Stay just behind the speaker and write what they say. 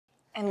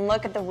And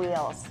look at the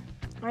wheels.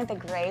 Aren't they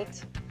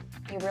great?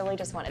 I really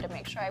just wanted to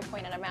make sure I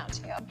pointed them out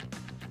to you.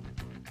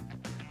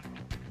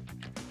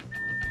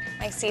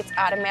 My seat's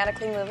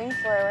automatically moving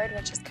forward,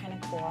 which is kind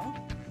of cool.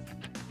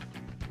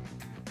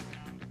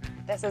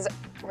 This is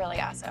really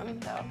awesome,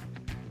 though.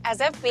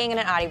 As if being in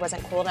an Audi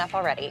wasn't cool enough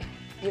already,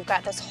 you've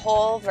got this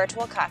whole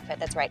virtual cockpit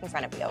that's right in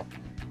front of you.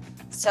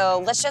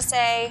 So let's just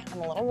say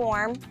I'm a little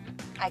warm.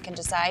 I can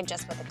decide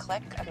just with a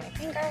click of my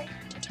finger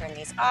to turn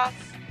these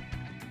off.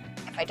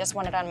 If I just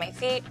want it on my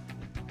feet,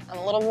 I'm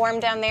a little warm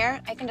down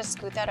there, I can just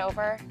scoot that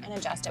over and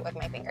adjust it with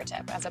my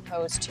fingertip, as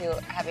opposed to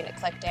having to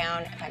click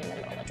down if I'm in the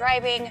middle of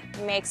driving.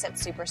 Makes it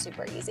super,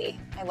 super easy.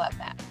 I love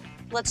that.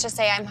 Let's just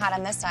say I'm hot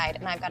on this side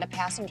and I've got a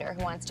passenger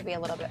who wants to be a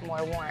little bit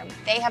more warm.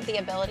 They have the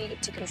ability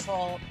to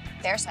control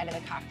their side of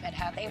the cockpit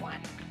how they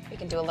want. We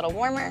can do a little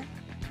warmer,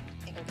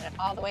 they can put it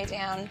all the way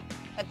down,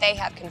 but they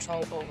have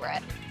control over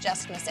it,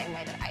 just in the same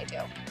way that I do.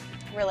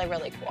 Really,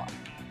 really cool.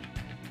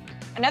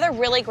 Another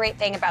really great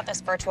thing about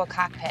this virtual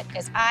cockpit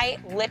is I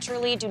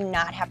literally do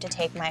not have to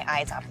take my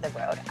eyes off of the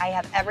road. I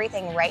have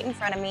everything right in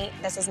front of me.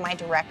 This is my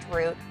direct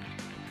route.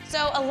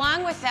 So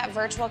along with that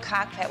virtual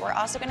cockpit, we're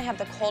also gonna have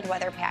the cold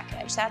weather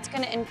package. That's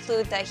gonna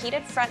include the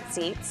heated front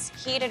seats,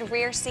 heated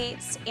rear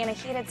seats, and a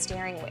heated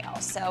steering wheel.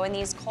 So in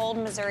these cold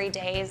Missouri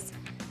days,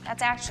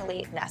 that's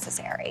actually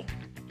necessary.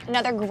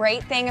 Another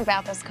great thing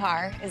about this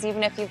car is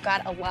even if you've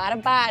got a lot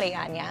of body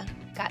on you,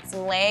 got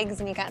some legs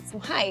and you got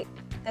some height,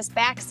 this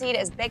back seat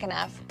is big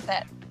enough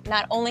that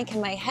not only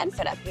can my head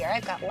fit up here,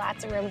 I've got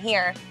lots of room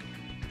here,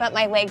 but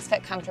my legs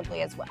fit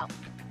comfortably as well.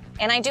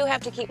 And I do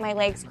have to keep my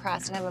legs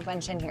crossed and have a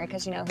bunch in here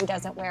because, you know, who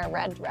doesn't wear a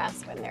red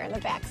dress when they're in the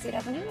back seat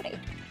of an Audi?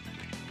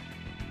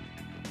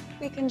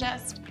 We can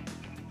just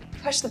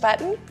push the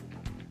button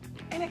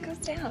and it goes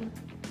down.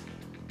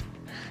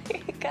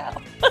 Here you go.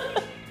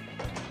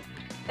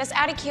 This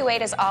Audi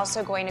Q8 is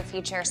also going to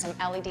feature some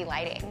LED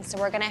lighting, so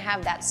we're gonna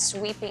have that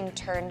sweeping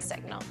turn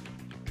signal.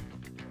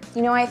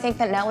 You know, I think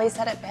that Nellie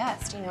said it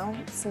best, you know,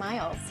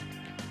 smiles.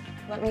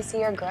 Let me see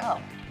your grill.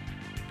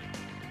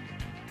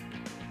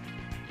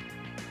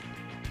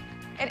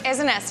 It is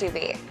an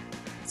SUV.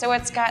 So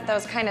it's got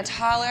those kind of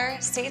taller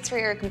seats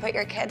where you can put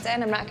your kids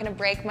in. I'm not gonna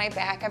break my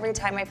back every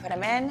time I put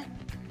them in.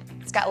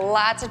 It's got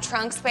lots of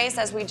trunk space,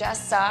 as we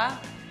just saw.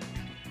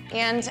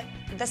 And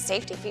the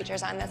safety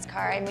features on this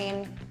car, I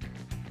mean,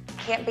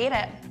 can't beat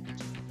it.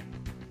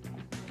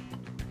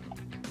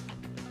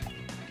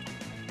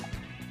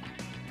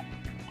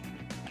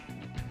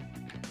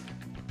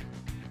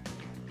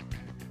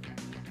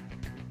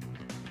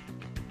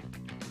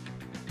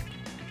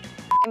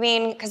 I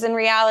mean, because in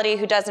reality,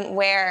 who doesn't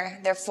wear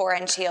their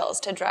 4-inch heels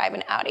to drive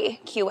an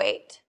Audi Q8?